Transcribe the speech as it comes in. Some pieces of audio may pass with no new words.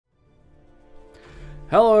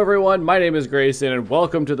Hello everyone, my name is Grayson and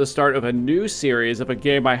welcome to the start of a new series of a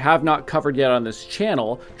game I have not covered yet on this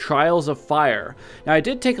channel, Trials of Fire. Now I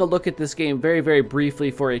did take a look at this game very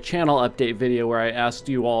briefly for a channel update video where I asked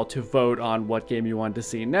you all to vote on what game you wanted to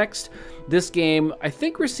see next. This game I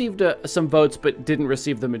think received some votes but didn't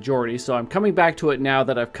receive the majority, so I'm coming back to it now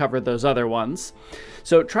that I've covered those other ones.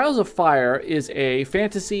 So Trials of Fire is a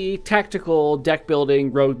fantasy, tactical, deck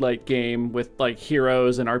building, roguelike game with like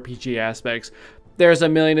heroes and RPG aspects. There's a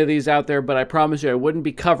million of these out there, but I promise you I wouldn't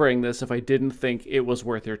be covering this if I didn't think it was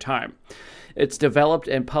worth your time. It's developed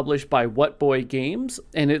and published by What Boy Games,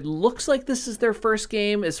 and it looks like this is their first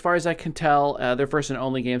game, as far as I can tell, their first and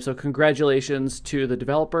only game. So congratulations to the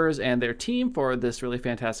developers and their team for this really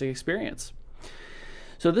fantastic experience.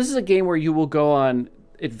 So this is a game where you will go on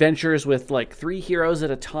adventures with like 3 heroes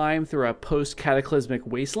at a time through a post-cataclysmic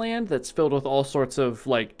wasteland that's filled with all sorts of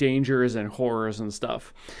like dangers and horrors and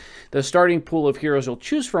stuff. The starting pool of heroes you'll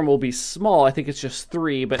choose from will be small. I think it's just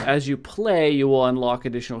 3, but as you play, you will unlock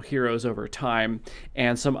additional heroes over time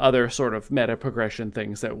and some other sort of meta progression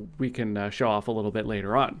things that we can show off a little bit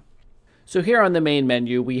later on. So here on the main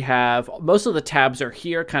menu, we have most of the tabs are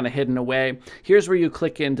here, kind of hidden away. Here's where you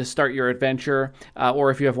click in to start your adventure,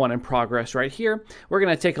 or if you have one in progress right here. We're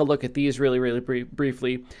going to take a look at these really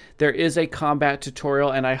briefly. There is a combat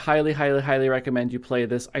tutorial, and I highly recommend you play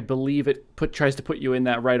this. I believe it tries to put you in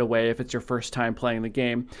that right away if it's your first time playing the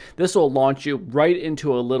game. This will launch you right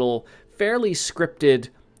into a little fairly scripted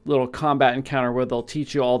little combat encounter where they'll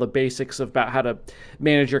teach you all the basics about how to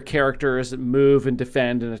manage your characters, move and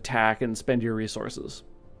defend and attack and spend your resources.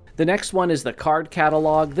 The next one is the card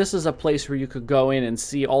catalog. This is a place where you could go in and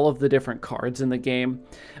see all of the different cards in the game.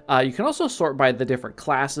 You can also sort by the different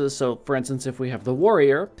classes. So for instance, if we have the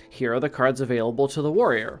warrior, here are the cards available to the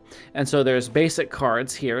warrior. And so there's basic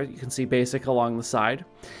cards here. You can see basic along the side.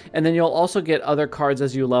 And then you'll also get other cards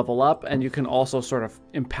as you level up, and you can also sort of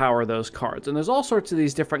empower those cards. And there's all sorts of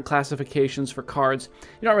these different classifications for cards.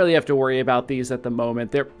 You don't really have to worry about these at the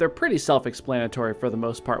moment. They're pretty self-explanatory for the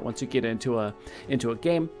most part once you get into a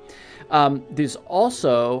game. There's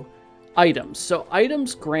also items. So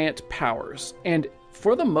items grant powers, and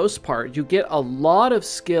for the most part, you get a lot of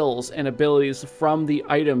skills and abilities from the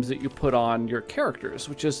items that you put on your characters,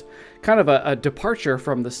 which is kind of a departure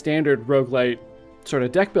from the standard roguelite sort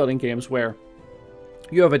of deck building games where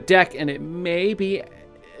you have a deck and it may be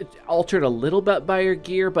altered a little bit by your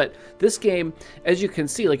gear. But this game, as you can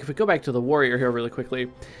see, like if we go back to the warrior here really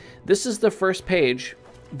quickly, this is the first page.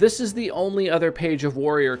 This is the only other page of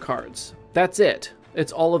warrior cards. That's it.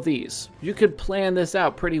 It's all of these. You could plan this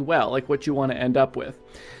out pretty well, like what you want to end up with.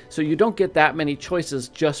 So you don't get that many choices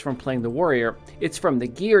just from playing the warrior. It's from the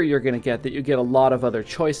gear you're going to get that you get a lot of other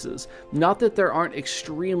choices. Not that there aren't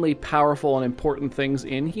extremely powerful and important things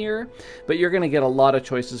in here, but you're going to get a lot of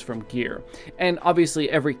choices from gear. And obviously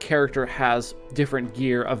every character has different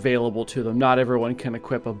gear available to them. Not everyone can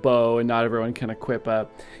equip a bow, and not everyone can equip a,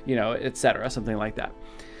 etc., something like that.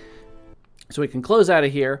 So we can close out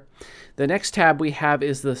of here. The next tab we have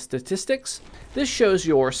is the statistics. This shows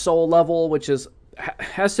your soul level, which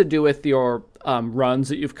has to do with your runs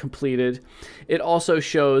that you've completed. It also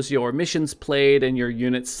shows your missions played and your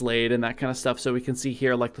units slayed and that kind of stuff. So we can see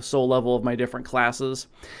here like the soul level of my different classes,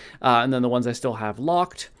 and then the ones I still have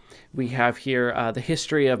locked. We have here the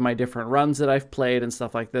history of my different runs that I've played and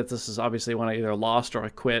stuff like that. This is obviously when I either lost or I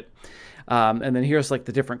quit. And then here's like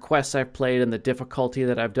the different quests I've played and the difficulty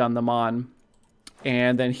that I've done them on.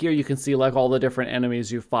 And then here you can see like all the different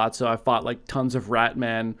enemies you fought. So I fought like tons of rat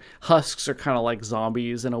men. Husks are kind of like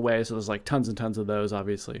zombies in a way. So there's like tons and tons of those,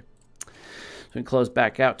 obviously. So we can close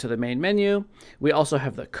back out to the main menu. We also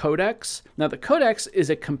have the codex. Now the codex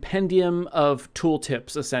is a compendium of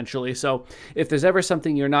tooltips essentially. So if there's ever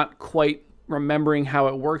something you're not quite remembering how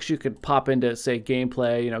it works, you could pop into, say,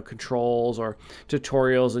 gameplay, controls or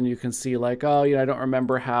tutorials, and you can see like, oh, I don't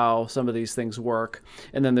remember how some of these things work.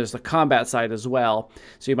 And then there's the combat side as well.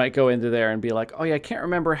 So you might go into there and be like, oh yeah, I can't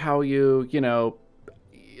remember how you,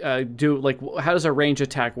 do, like, how does a range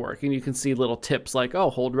attack work? And you can see little tips like, oh,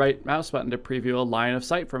 hold right mouse button to preview a line of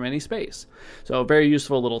sight from any space. So very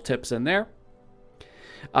useful little tips in there.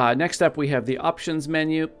 Next up, we have the options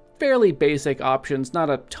menu. Fairly basic options, not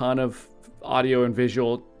a ton of audio and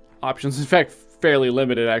visual options. In fact, fairly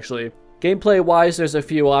limited actually. Gameplay wise, there's a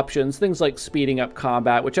few options. Things like speeding up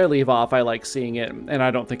combat, which I leave off. I like seeing it, and I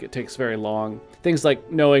don't think it takes very long. Things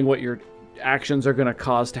like knowing what your actions are going to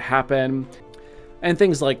cause to happen, and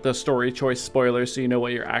things like the story choice spoilers, so you know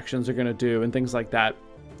what your actions are going to do, and things like that.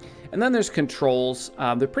 And then there's controls.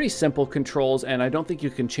 They're pretty simple controls, and I don't think you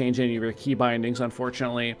can change any of your key bindings,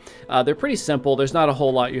 unfortunately. They're pretty simple. There's not a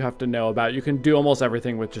whole lot you have to know about. You can do almost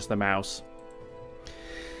everything with just the mouse.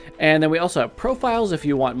 And then we also have profiles if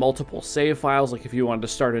you want multiple save files, like if you wanted to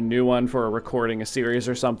start a new one for recording a series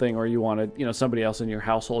or something, or you wanted, you know, somebody else in your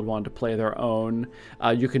household wanted to play their own,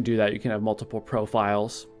 you can do that. You can have multiple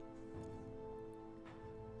profiles.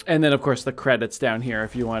 And then, of course, the credits down here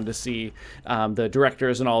if you wanted to see the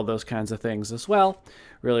directors and all those kinds of things as well.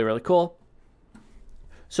 Really, really cool.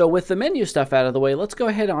 So with the menu stuff out of the way, let's go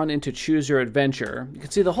ahead on into Choose Your Adventure. You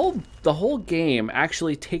can see the whole game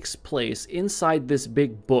actually takes place inside this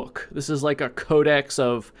big book. This is like a codex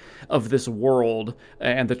of this world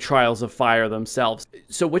and the Trials of Fire themselves.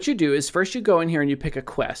 So what you do is first you go in here and you pick a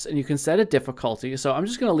quest, and you can set a difficulty. So I'm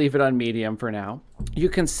just going to leave it on medium for now. You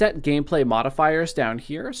can set gameplay modifiers down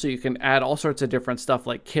here, so you can add all sorts of different stuff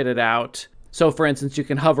like kit it out. So for instance, you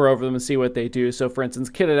can hover over them and see what they do. So for instance,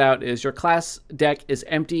 kitted out is your class deck is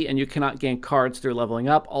empty and you cannot gain cards through leveling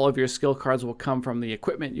up. All of your skill cards will come from the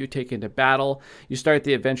equipment you take into battle. You start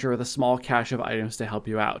the adventure with a small cache of items to help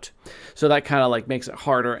you out. So that kind of like makes it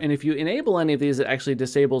harder. And if you enable any of these, it actually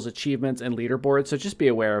disables achievements and leaderboards. So just be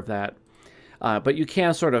aware of that. But you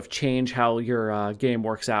can sort of change how your game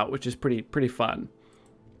works out, which is pretty fun.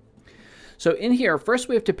 So in here, first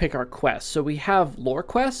we have to pick our quests. So we have lore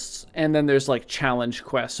quests, and then there's like challenge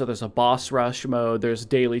quests. So there's a boss rush mode, there's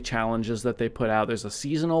daily challenges that they put out, there's a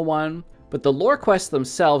seasonal one. But the lore quests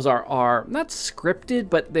themselves are not scripted,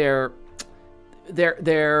 but they're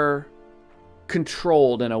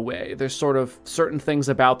controlled in a way. There's sort of certain things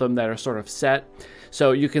about them that are sort of set.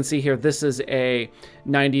 So you can see here, this is a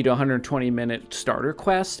 90 to 120 minute starter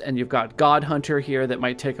quest, and you've got God Hunter here that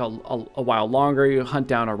might take a while longer. You hunt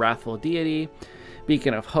down a wrathful deity.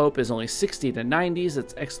 Beacon of Hope is only 60 to 90s.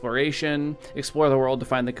 It's exploration. Explore the world to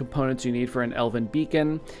find the components you need for an elven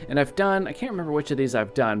beacon. And I can't remember which of these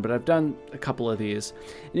I've done, but I've done a couple of these.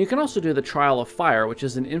 And you can also do the Trial of Fire, which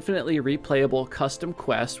is an infinitely replayable custom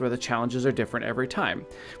quest where the challenges are different every time.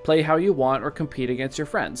 Play how you want or compete against your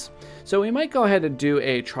friends. So we might go ahead and do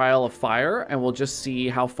a Trial of Fire, and we'll just see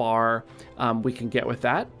how far we can get with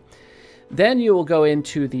that. Then you will go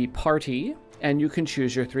into the party, and you can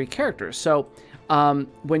choose your 3 characters. So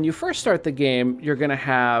when you first start the game, you're going to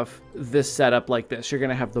have this setup like this. You're going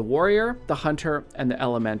to have the warrior, the hunter, and the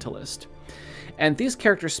elementalist. And these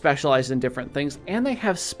characters specialize in different things, and they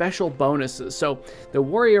have special bonuses. So the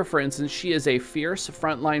warrior, for instance, she is a fierce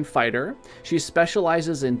frontline fighter. She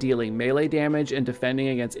specializes in dealing melee damage and defending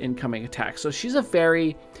against incoming attacks. So she's a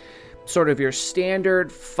very sort of your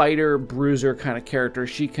standard fighter bruiser kind of character.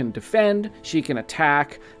 She can defend, she can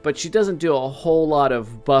attack, but she doesn't do a whole lot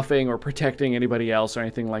of buffing or protecting anybody else or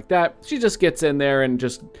anything like that. She just gets in there and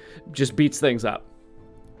just beats things up.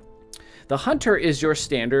 The hunter is your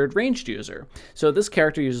standard ranged user. So this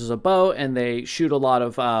character uses a bow, and they shoot a lot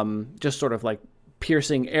of just sort of like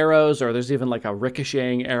piercing arrows, or there's even like a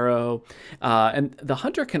ricocheting arrow. And the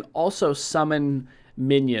hunter can also summon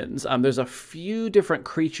minions. There's a few different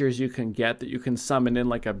creatures you can get that you can summon in,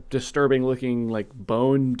 like a disturbing looking like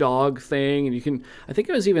bone dog thing, and you can, I think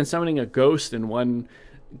I was even summoning a ghost in one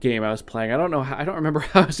game I was playing. I don't remember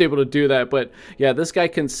how I was able to do that, but yeah, this guy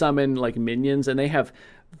can summon like minions, and they have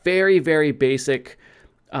very basic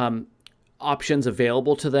options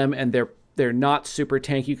available to them, and they're not super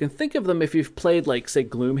tanky. You can think of them, if you've played like say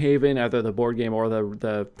Gloomhaven, either the board game or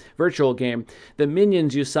the virtual game, the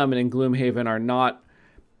minions you summon in Gloomhaven are not,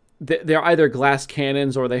 they're either glass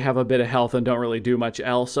cannons or they have a bit of health and don't really do much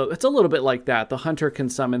else. So it's a little bit like that. The hunter can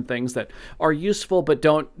summon things that are useful but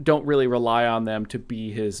don't really rely on them to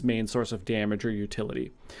be his main source of damage or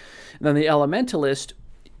utility. And then the elementalist,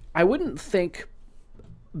 I wouldn't think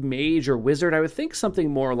mage or wizard. I would think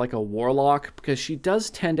something more like a warlock, because she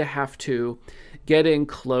does tend to have to get in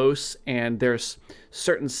close, and there's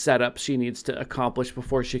certain setups she needs to accomplish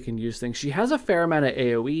before she can use things. She has a fair amount of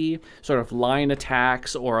AoE, sort of line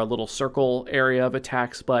attacks or a little circle area of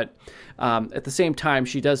attacks, but at the same time,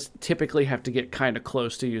 she does typically have to get kind of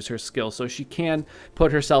close to use her skill, so she can put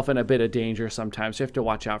herself in a bit of danger sometimes. So you have to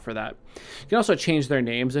watch out for that. You can also change their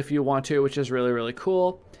names if you want to, which is really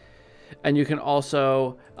cool. And you can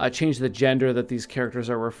also change the gender that these characters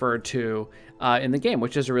are referred to in the game,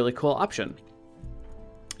 which is a really cool option.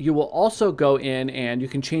 You will also go in and you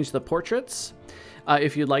can change the portraits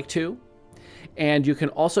if you'd like to. And you can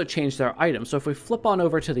also change their items. So if we flip on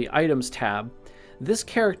over to the items tab, this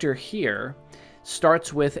character here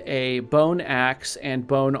starts with a bone axe and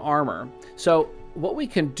bone armor. So what we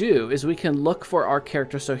can do is we can look for our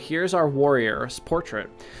character. So here's our warrior's portrait.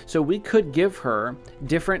 So we could give her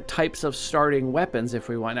different types of starting weapons if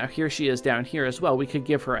we want. Now here she is down here as well. We could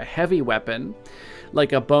give her a heavy weapon,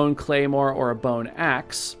 like a bone claymore or a bone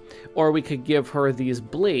axe, or we could give her these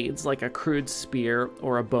blades like a crude spear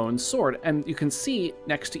or a bone sword. And you can see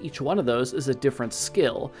next to each one of those is a different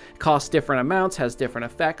skill. It costs different amounts, has different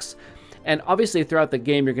effects. And obviously throughout the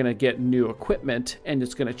game, you're going to get new equipment and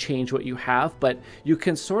it's going to change what you have, but you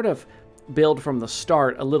can sort of build from the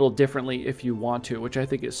start a little differently if you want to, which I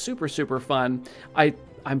think is super, super fun.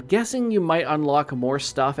 I'm guessing you might unlock more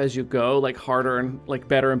stuff as you go, like harder and like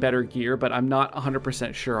better and better gear, but I'm not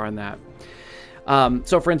 100% sure on that.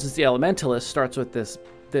 So for instance, the Elementalist starts with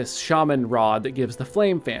this shaman rod that gives the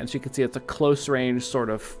flame fan. So you can see it's a close range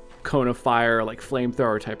sort of cone of fire, like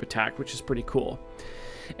flamethrower type attack, which is pretty cool.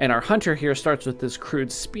 And our hunter here starts with this crude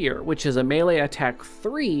spear, which is a melee attack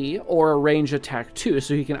 3 or a range attack 2.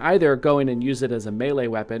 So he can either go in and use it as a melee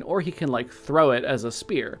weapon, or he can like throw it as a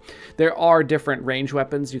spear. There are different range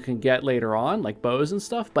weapons you can get later on, like bows and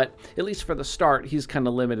stuff, but at least for the start, he's kind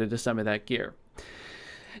of limited to some of that gear.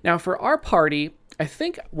 Now for our party, I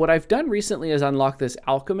think what I've done recently is unlock this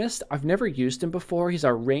Alchemist. I've never used him before. He's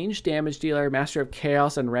a ranged damage dealer, master of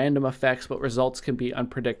chaos and random effects, but results can be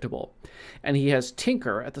unpredictable. And he has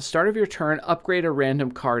Tinker. At the start of your turn, upgrade a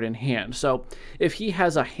random card in hand. So if he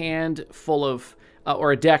has a hand full of,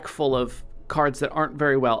 or a deck full of cards that aren't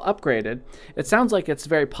very well upgraded, it sounds like it's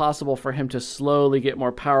very possible for him to slowly get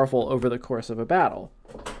more powerful over the course of a battle.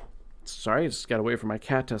 Sorry, I just got to wait for my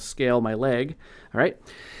cat to scale my leg. All right.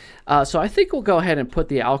 So I think we'll go ahead and put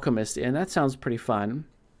the Alchemist in. That sounds pretty fun.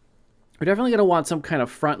 We're definitely going to want some kind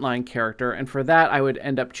of frontline character, and for that I would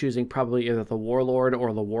end up choosing probably either the Warlord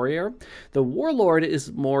or the Warrior. The Warlord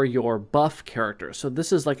is more your buff character, so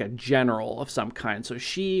this is like a general of some kind. So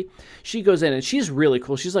she goes in and she's really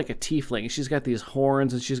cool. She's like a tiefling. She's got these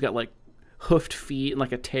horns and she's got like hoofed feet and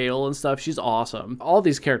like a tail and stuff. She's awesome. All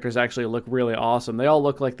these characters actually look really awesome. They all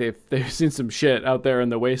look like they've seen some shit out there in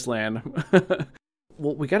the wasteland.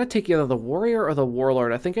 Well, we got to take either the Warrior or the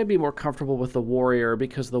Warlord. I think I'd be more comfortable with the Warrior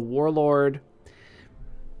because the Warlord,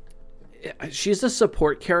 she's a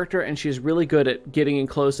support character and she's really good at getting in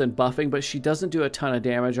close and buffing, but she doesn't do a ton of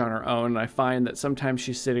damage on her own. And I find that sometimes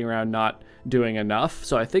she's sitting around not doing enough.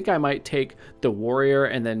 So I think I might take the Warrior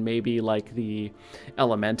and then maybe like the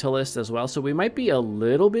Elementalist as well. So we might be a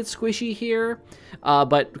little bit squishy here,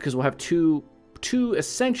 but because we'll have two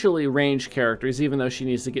essentially ranged characters, even though she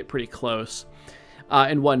needs to get pretty close.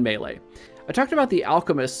 And one melee. I talked about the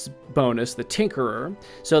Alchemist's bonus, the Tinkerer.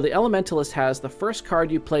 So the Elementalist has the first card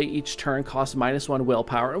you play each turn costs -1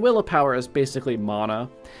 willpower, and willpower is basically mana.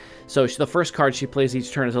 So the first card she plays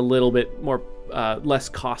each turn is a little bit more less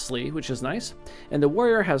costly, which is nice. And the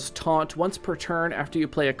Warrior has Taunt. Once per turn after you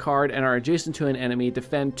play a card and are adjacent to an enemy,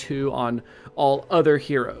 defend 2 on all other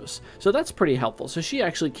heroes. So that's pretty helpful. So she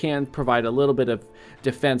actually can provide a little bit of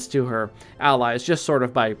defense to her allies, just sort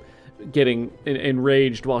of by getting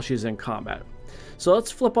enraged while she's in combat. So let's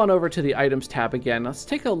flip on over to the items tab again. Let's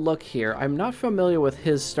take a look here. I'm not familiar with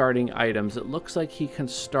his starting items. It looks like he can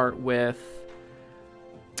start with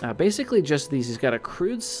basically just these. He's got a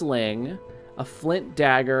crude sling, a flint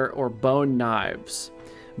dagger, or bone knives.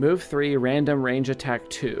 Move 3, random range attack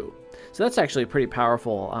 2. So that's actually pretty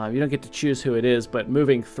powerful. You don't get to choose who it is, but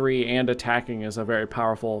moving 3 and attacking is a very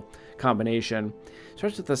powerful combination.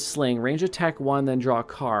 Starts with a sling, range attack 1, then draw a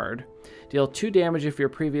card. Deal 2 damage if your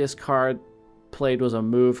previous card played was a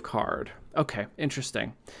move card. Okay,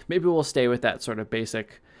 interesting. Maybe we'll stay with that sort of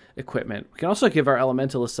basic equipment. We can also give our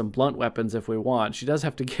Elementalist some blunt weapons if we want. She does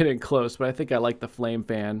have to get in close, but I think I like the flame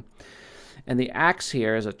fan. And the axe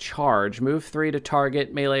here is a charge. Move 3 to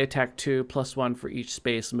target, melee attack 2, +1 for each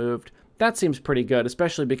space moved. That seems pretty good,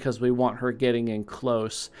 especially because we want her getting in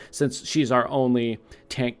close, since she's our only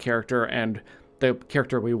tank character and the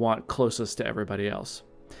character we want closest to everybody else.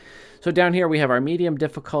 So down here we have our medium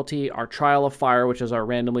difficulty, our Trial of Fire, which is our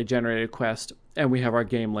randomly generated quest, and we have our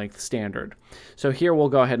game length standard. So here we'll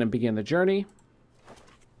go ahead and begin the journey.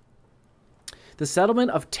 The settlement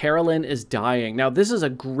of Terralin is dying. Now, this is a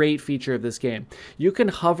great feature of this game. You can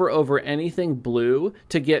hover over anything blue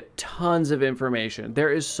to get tons of information.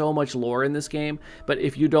 There is so much lore in this game, but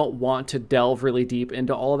if you don't want to delve really deep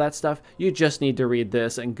into all of that stuff, you just need to read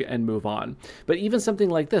this and move on. But even something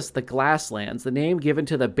like this, the Glasslands, the name given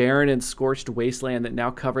to the barren and scorched wasteland that now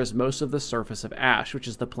covers most of the surface of Ash, which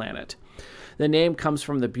is the planet. The name comes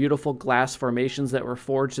from the beautiful glass formations that were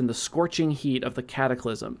forged in the scorching heat of the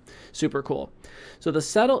cataclysm. Super cool. So the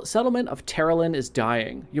settlement of Terralin is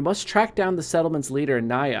dying. You must track down the settlement's leader,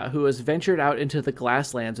 Naya, who has ventured out into the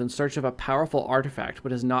Glasslands in search of a powerful artifact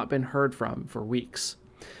but has not been heard from for weeks.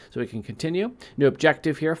 So we can continue. New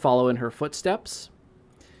objective here, follow in her footsteps.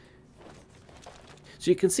 So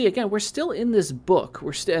you can see, again, we're still in this book.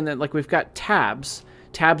 And then, like, we've got tabs.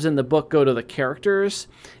 Tabs in the book go to the characters,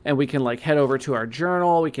 and we can, like, head over to our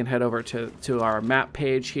journal. We can head over to our map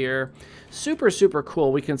page here. Super, super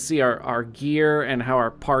cool. We can see our gear and how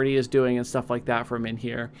our party is doing and stuff like that from in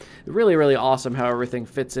here. Really, really awesome how everything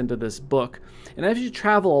fits into this book. And as you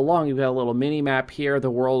travel along, you've got a little mini map here.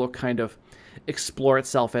 The world will kind of explore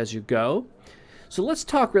itself as you go. So let's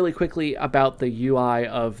talk really quickly about the UI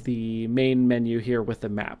of the main menu here with the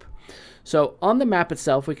map. So on the map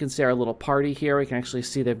itself, we can see our little party here. We can actually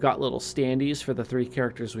see they've got little standees for the 3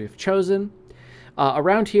 characters we've chosen.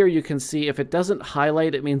 Around here, you can see if it doesn't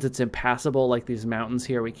highlight, it means it's impassable, like these mountains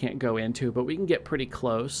here we can't go into, but we can get pretty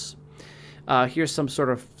close. Here's some sort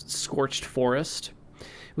of scorched forest.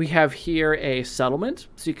 We have here a settlement.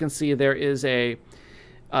 So you can see there is a...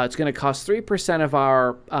 it's going to cost 3% of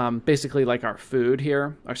our, basically like our food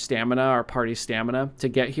here, our stamina, our party stamina to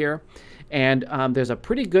get here. And there's a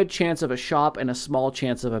pretty good chance of a shop and a small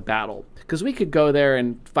chance of a battle. Because we could go there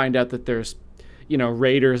and find out that there's, you know,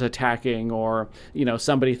 raiders attacking, or, you know,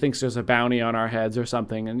 somebody thinks there's a bounty on our heads or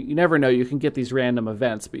something. And you never know, you can get these random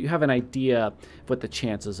events, but you have an idea of what the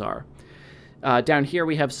chances are. Down here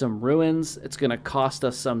we have some ruins. It's going to cost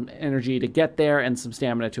us some energy to get there and some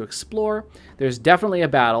stamina to explore. There's definitely a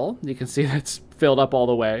battle. You can see that's filled up all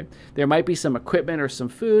the way. There might be some equipment or some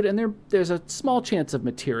food, and there's a small chance of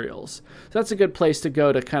materials. So that's a good place to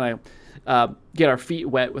go to kind of get our feet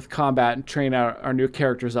wet with combat and train our new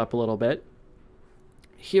characters up a little bit.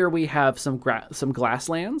 Here we have some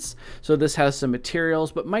glasslands. So this has some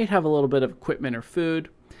materials, but might have a little bit of equipment or food.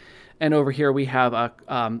 And over here we have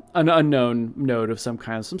an unknown node of some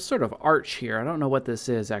kind, some sort of arch here. I don't know what this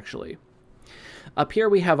is, actually. Up here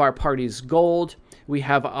we have our party's gold. We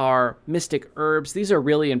have our mystic herbs. These are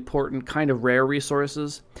really important, kind of rare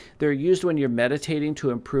resources. They're used when you're meditating to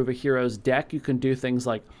improve a hero's deck. You can do things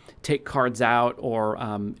like take cards out or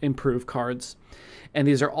improve cards. And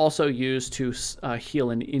these are also used to heal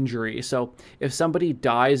an injury. So if somebody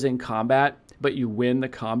dies in combat, but you win the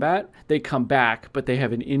combat, they come back, but they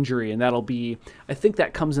have an injury, and that'll be, I think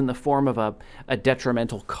that comes in the form of a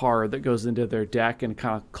detrimental card that goes into their deck and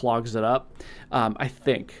kind of clogs it up. I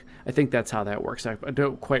think that's how that works. I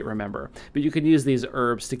don't quite remember. But you can use these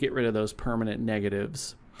herbs to get rid of those permanent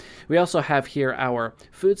negatives. We also have here our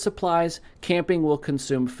food supplies. Camping will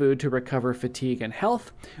consume food to recover fatigue and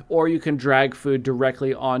health, or you can drag food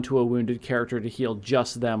directly onto a wounded character to heal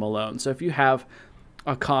just them alone. So if you have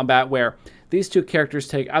a combat where these 2 characters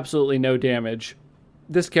take absolutely no damage,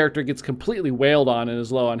 this character gets completely wailed on and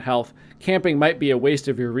is low on health, camping might be a waste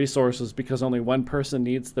of your resources because only one person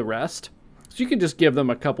needs the rest. So you can just give them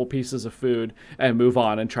a couple pieces of food and move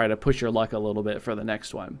on and try to push your luck a little bit for the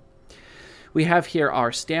next one. We have here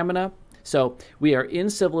our stamina. So we are in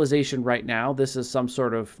civilization right now. This is some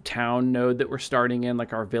sort of town node that we're starting in,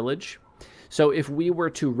 like our village. So if we were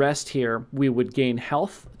to rest here, we would gain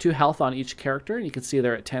health, 2 health on each character. And you can see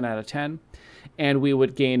they're at 10 out of 10. And we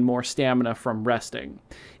would gain more stamina from resting.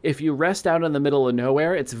 If you rest out in the middle of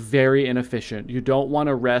nowhere, it's very inefficient. You don't want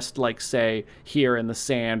to rest, like, say, here in the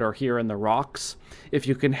sand or here in the rocks. If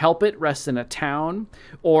you can help it, rest in a town,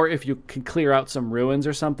 or if you can clear out some ruins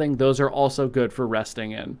or something, those are also good for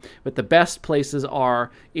resting in. But the best places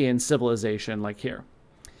are in civilization, like here.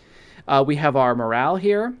 We have our morale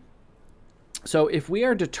here. So if we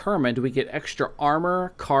are determined, we get extra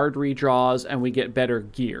armor, card redraws, and we get better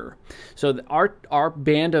gear. So our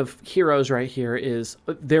band of heroes right here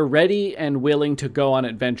they're ready and willing to go on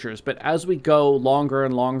adventures. But as we go longer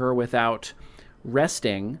and longer without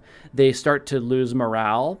resting, they start to lose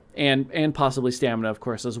morale and possibly stamina, of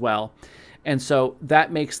course, as well. And so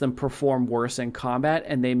that makes them perform worse in combat,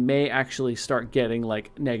 and they may actually start getting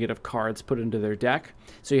like negative cards put into their deck.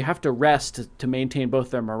 So you have to rest to maintain both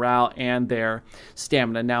their morale and their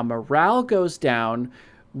stamina. Now, morale goes down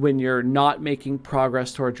when you're not making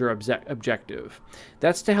progress towards your objective.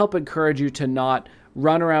 That's to help encourage you to not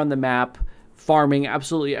run around the map farming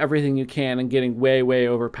absolutely everything you can and getting way, way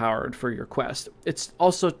overpowered for your quest. It's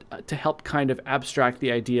also to help kind of abstract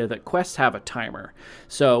the idea that quests have a timer.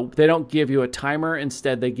 So they don't give you a timer.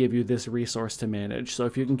 Instead, they give you this resource to manage. So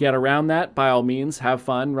if you can get around that, by all means, have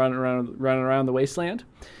fun running around the wasteland.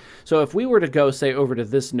 So if we were to go, say, over to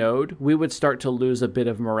this node, we would start to lose a bit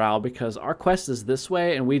of morale because our quest is this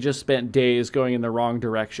way and we just spent days going in the wrong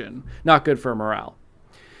direction. Not good for morale.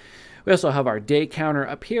 We also have our day counter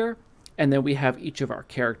up here. and then we have each of our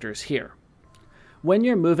characters here. When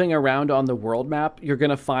you're moving around on the world map, you're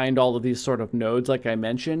going to find all of these sort of nodes like I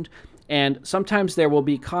mentioned, and sometimes there will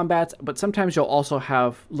be combats, but sometimes you'll also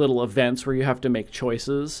have little events where you have to make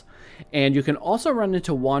choices. And you can also run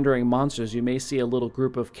into wandering monsters. You may see a little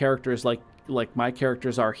group of characters like my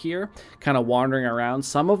characters are here, kind of wandering around.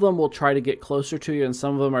 Some of them will try to get closer to you, and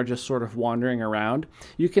some of them are just sort of wandering around.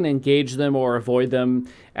 You can engage them or avoid them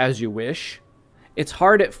as you wish. It's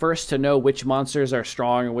hard at first to know which monsters are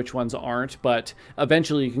strong and which ones aren't, but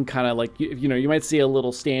eventually you can kind of like, you know, you might see a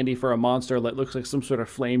little standee for a monster that looks like some sort of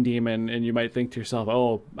flame demon, and you might think to yourself,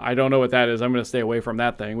 oh, I don't know what that is. I'm going to stay away from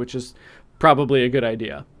that thing, which is probably a good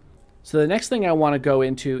idea. So the next thing I want to go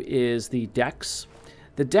into is the decks.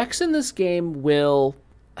 The decks in this game will,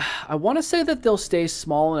 I want to say that they'll stay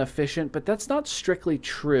small and efficient, but that's not strictly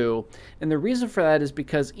true. And the reason for that is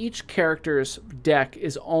because each character's deck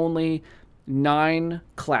is only 9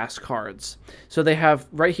 class cards. So they have,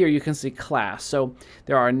 right here you can see class. So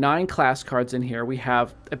there are 9 class cards in here. We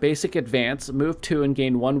have a basic advance, move 2 and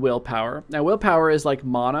gain 1 willpower. Now willpower is like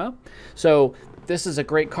mana. So this is a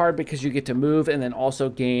great card because you get to move and then also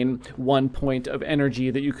gain 1 point of energy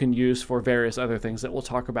that you can use for various other things that we'll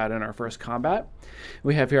talk about in our first combat.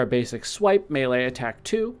 We have here a basic swipe, melee attack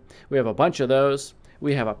 2. We have a bunch of those.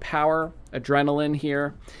 We have a power, adrenaline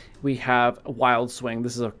here. We have a wild swing.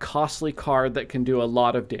 This is a costly card that can do a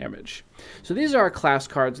lot of damage. So these are our class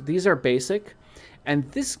cards. These are basic. And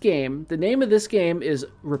this game, the name of this game is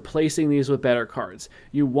replacing these with better cards.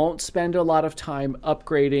 You won't spend a lot of time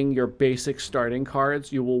upgrading your basic starting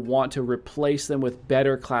cards. You will want to replace them with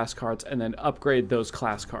better class cards and then upgrade those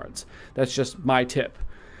class cards. That's just my tip.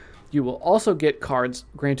 You will also get cards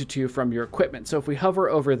granted to you from your equipment. So if we hover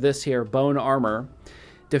over this here, Bone Armor,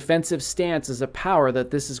 Defensive Stance is a power that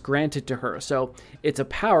this is granted to her. So it's a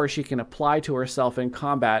power she can apply to herself in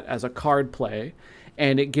combat as a card play,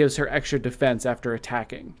 and it gives her extra defense after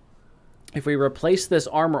attacking. If we replace this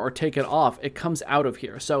armor or take it off, it comes out of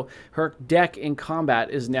here. So her deck in combat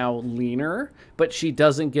is now leaner, but she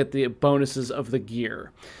doesn't get the bonuses of the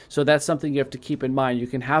gear. So that's something you have to keep in mind. You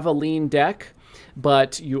can have a lean deck,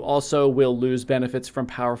 but you also will lose benefits from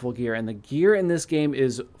powerful gear. And the gear in this game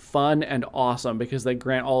is fun and awesome because they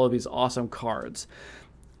grant all of these awesome cards.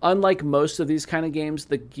 Unlike most of these kind of games,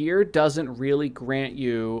 the gear doesn't really grant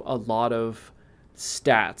you a lot of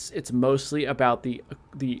stats. It's mostly about the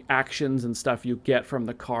actions and stuff you get from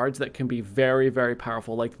the cards that can be very, very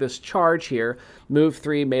powerful. Like this charge here, move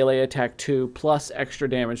 3, melee attack 2, plus extra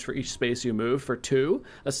damage for each space you move for 2,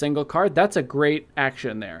 a single card. That's a great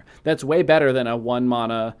action there. That's way better than a 1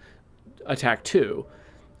 mana attack 2.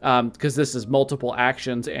 Because this is multiple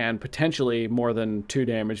actions and potentially more than 2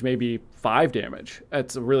 damage, maybe 5 damage.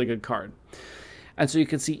 It's a really good card. And so you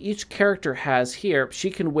can see each character has here,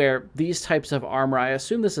 she can wear these types of armor. I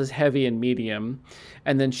assume this is heavy and medium.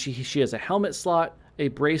 And then she has a helmet slot, a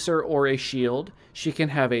bracer, or a shield. She can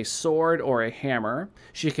have a sword or a hammer.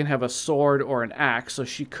 She can have a sword or an axe, so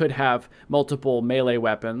she could have multiple melee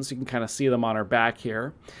weapons. You can kind of see them on her back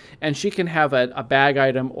here. And she can have a bag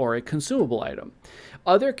item or a consumable item.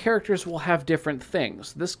 Other characters will have different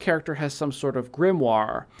things. This character has some sort of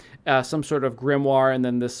grimoire, and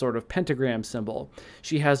then this sort of pentagram symbol.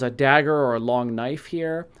 She has a dagger or a long knife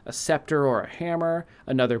here, a scepter or a hammer,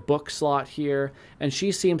 another book slot here, and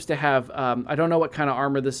she seems to have, I don't know what kind of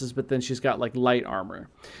armor this is, but then she's got like light armor.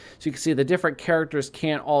 So you can see the different characters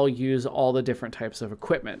can't all use all the different types of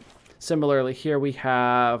equipment. Similarly, here we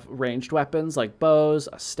have ranged weapons like bows,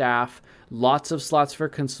 a staff, lots of slots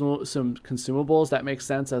for some consumables. That makes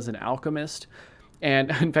sense as an alchemist. And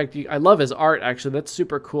in fact, I love his art, actually. That's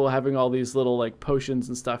super cool, having all these little like potions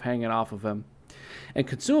and stuff hanging off of him. And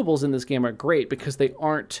consumables in this game are great because they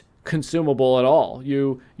aren't consumable at all.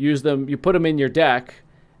 You use them, you put them in your deck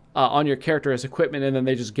on your character as equipment, and then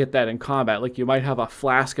they just get that in combat. Like you might have a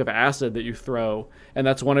flask of acid that you throw, and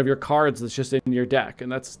that's one of your cards that's just in your deck,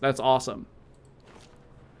 and that's awesome.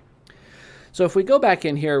 So if we go back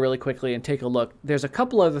in here really quickly and take a look, there's a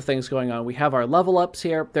couple other things going on. We have our level ups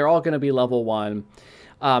here. They're all going to be level 1.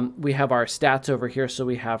 We have our stats over here. So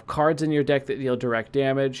we have cards in your deck that deal direct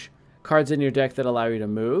damage, cards in your deck that allow you to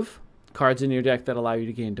move, cards in your deck that allow you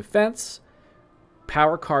to gain defense,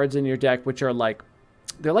 power cards in your deck, which are like,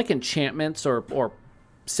 they're like enchantments or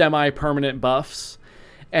semi-permanent buffs.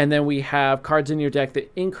 And then we have cards in your deck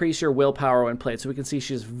that increase your willpower when played. So we can see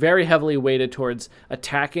she's very heavily weighted towards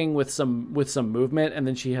attacking with some movement, and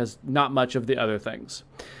then she has not much of the other things.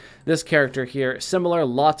 This character here, similar,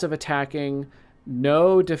 lots of attacking,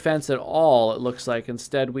 no defense at all, it looks like.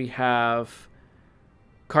 Instead, we have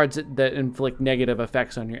cards that inflict negative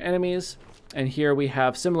effects on your enemies. And here we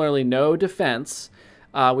have similarly no defense.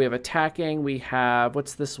 We have attacking. We have,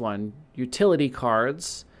 what's this one? Utility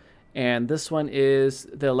cards. And this one is,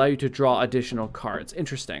 they allow you to draw additional cards.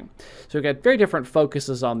 Interesting. So we've got very different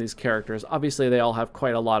focuses on these characters. Obviously, they all have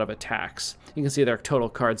quite a lot of attacks. You can see their total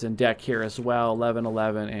cards in deck here as well, 11,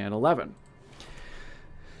 11, and 11.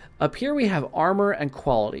 Up here we have armor and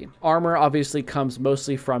quality. Armor obviously comes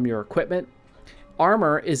mostly from your equipment.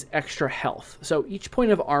 Armor is extra health. So each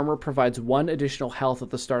point of armor provides 1 additional health at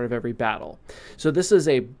the start of every battle. So this is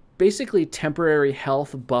a basically temporary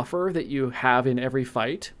health buffer that you have in every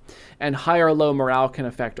fight, and high or low morale can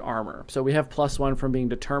affect armor. So we have +1 from being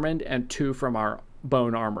determined and 2 from our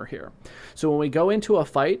bone armor here. So when we go into a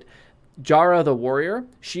fight, Jara the warrior,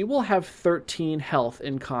 she will have 13 health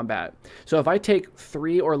in combat. So if I take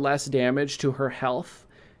 3 or less damage to her health,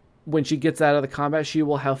 when she gets out of the combat, she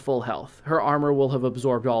will have full health. Her armor will have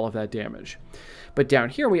absorbed all of that damage. But down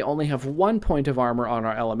here, we only have 1 point of armor on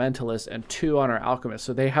our Elementalist and 2 on our Alchemist.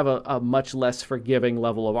 So they have a much less forgiving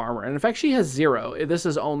level of armor. And in fact, she has 0. This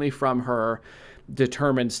is only from her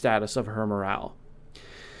determined status of her morale.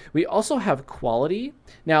 We also have quality.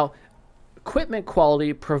 Now, equipment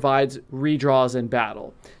quality provides redraws in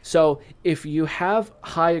battle. So if you have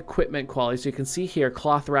high equipment quality, so you can see here,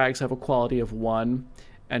 cloth rags have a quality of 1.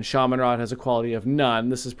 And Shaman Rod has a quality of none.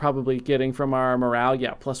 This is probably getting from our morale.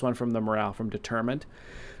 Yeah, +1 from the morale from determined.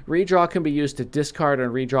 Redraw can be used to discard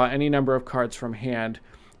and redraw any number of cards from hand.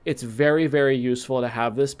 It's very, very useful to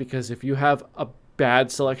have this because if you have a bad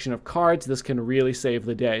selection of cards, this can really save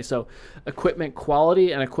the day. So equipment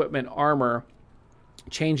quality and equipment armor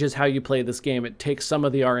changes how you play this game. It takes some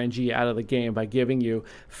of the RNG out of the game by giving you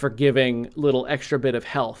forgiving little extra bit of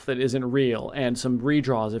health that isn't real and some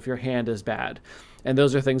redraws if your hand is bad. And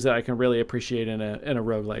those are things that I can really appreciate in a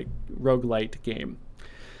roguelite game.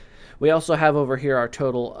 We also have over here our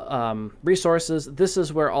total resources. This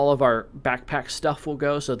is where all of our backpack stuff will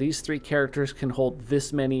go. So these 3 characters can hold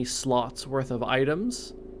this many slots worth of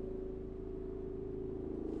items.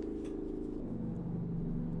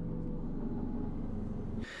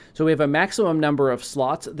 So we have a maximum number of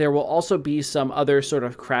slots. There will also be some other sort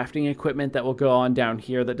of crafting equipment that will go on down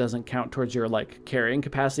here that doesn't count towards your like carrying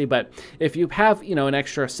capacity. But if you have, you know, an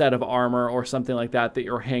extra set of armor or something like that that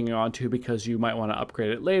you're hanging on to because you might want to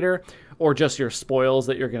upgrade it later, or just your spoils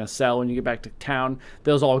that you're going to sell when you get back to town,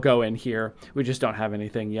 those all go in here. We just don't have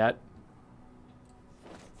anything yet.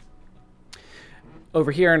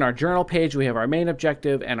 Over here in our journal page, we have our main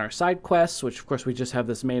objective and our side quests, which of course we just have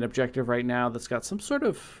this main objective right now that's got some sort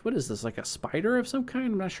of, what is this, like a spider of some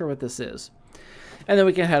kind? I'm not sure what this is. And then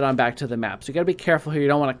we can head on back to the map. So you got to be careful here. You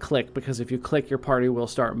don't want to click because if you click, your party will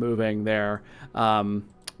start moving there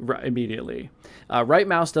immediately. Right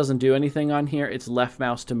mouse doesn't do anything on here. It's left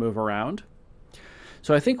mouse to move around.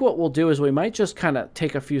 So I think what we'll do is we might just kind of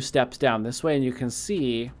take a few steps down this way, and you can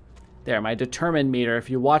see there, my determined meter, if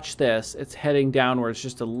you watch this, it's heading downwards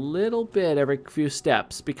just a little bit every few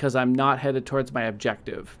steps because I'm not headed towards my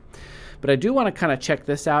objective. But I do want to kind of check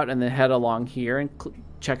this out and then head along here and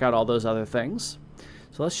check out all those other things.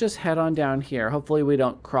 So let's just head on down here. Hopefully we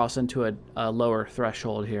don't cross into a lower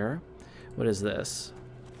threshold here. What is this?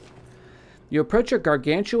 You approach a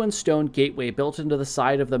gargantuan stone gateway built into the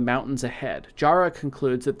side of the mountains ahead. Jara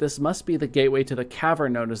concludes that this must be the gateway to the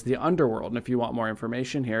cavern known as the Underworld, and if you want more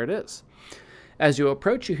information, here it is. As you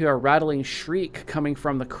approach, you hear a rattling shriek coming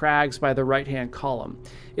from the crags by the right-hand column.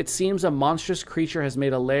 It seems a monstrous creature has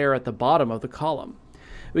made a lair at the bottom of the column.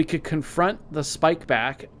 We could confront the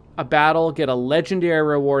spikeback, a battle, get a legendary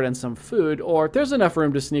reward and some food, or there's enough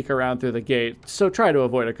room to sneak around through the gate, so try to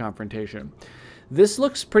avoid a confrontation. This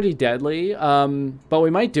looks pretty deadly, but we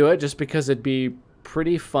might do it just because it'd be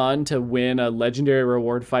pretty fun to win a legendary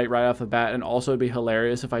reward fight right off the bat, and also it'd be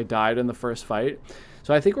hilarious if I died in the first fight.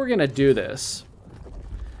 So I think we're going to do this.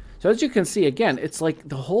 So as you can see, again, it's like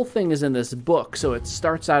the whole thing is in this book, so it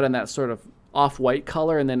starts out in that sort of off-white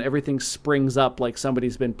color, and then everything springs up like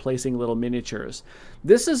somebody's been placing little miniatures.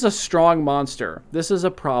 This is a strong monster. This is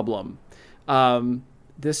a problem.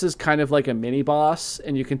 This is kind of like a mini boss,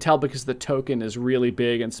 and you can tell because the token is really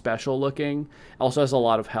big and special looking. Also has a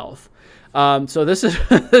lot of health. So this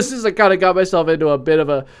is I kind of got myself into a bit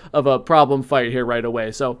of a problem fight here right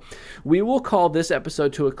away. So we will call this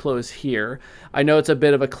episode to a close here. I know it's a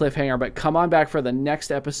bit of a cliffhanger, but come on back for the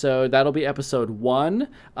next episode. That'll be episode 1.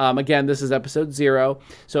 Again, this is episode 0.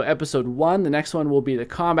 So episode 1, the next one will be the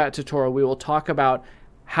combat tutorial. We will talk about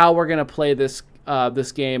how we're going to play this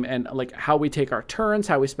this game and like how we take our turns,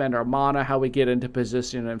 how we spend our mana, how we get into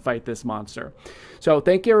position and fight this monster. So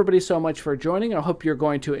thank you everybody so much for joining. I hope you're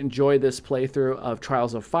going to enjoy this playthrough of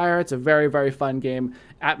Trials of Fire. It's a very, very fun game,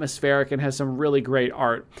 atmospheric, and has some really great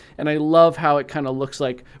art. And I love how it kind of looks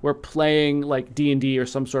like we're playing like D&D or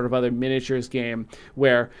some sort of other miniatures game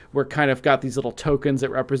where we're kind of got these little tokens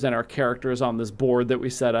that represent our characters on this board that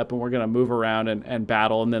we set up, and we're going to move around and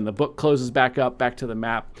battle, and then the book closes back up, back to the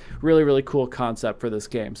map. Really, really cool concept for this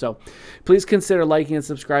game. So please consider liking and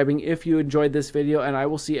subscribing if you enjoyed this video, and I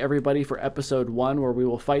will see everybody for episode 1, where we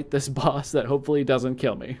will fight this boss that hopefully doesn't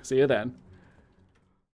kill me. See you then.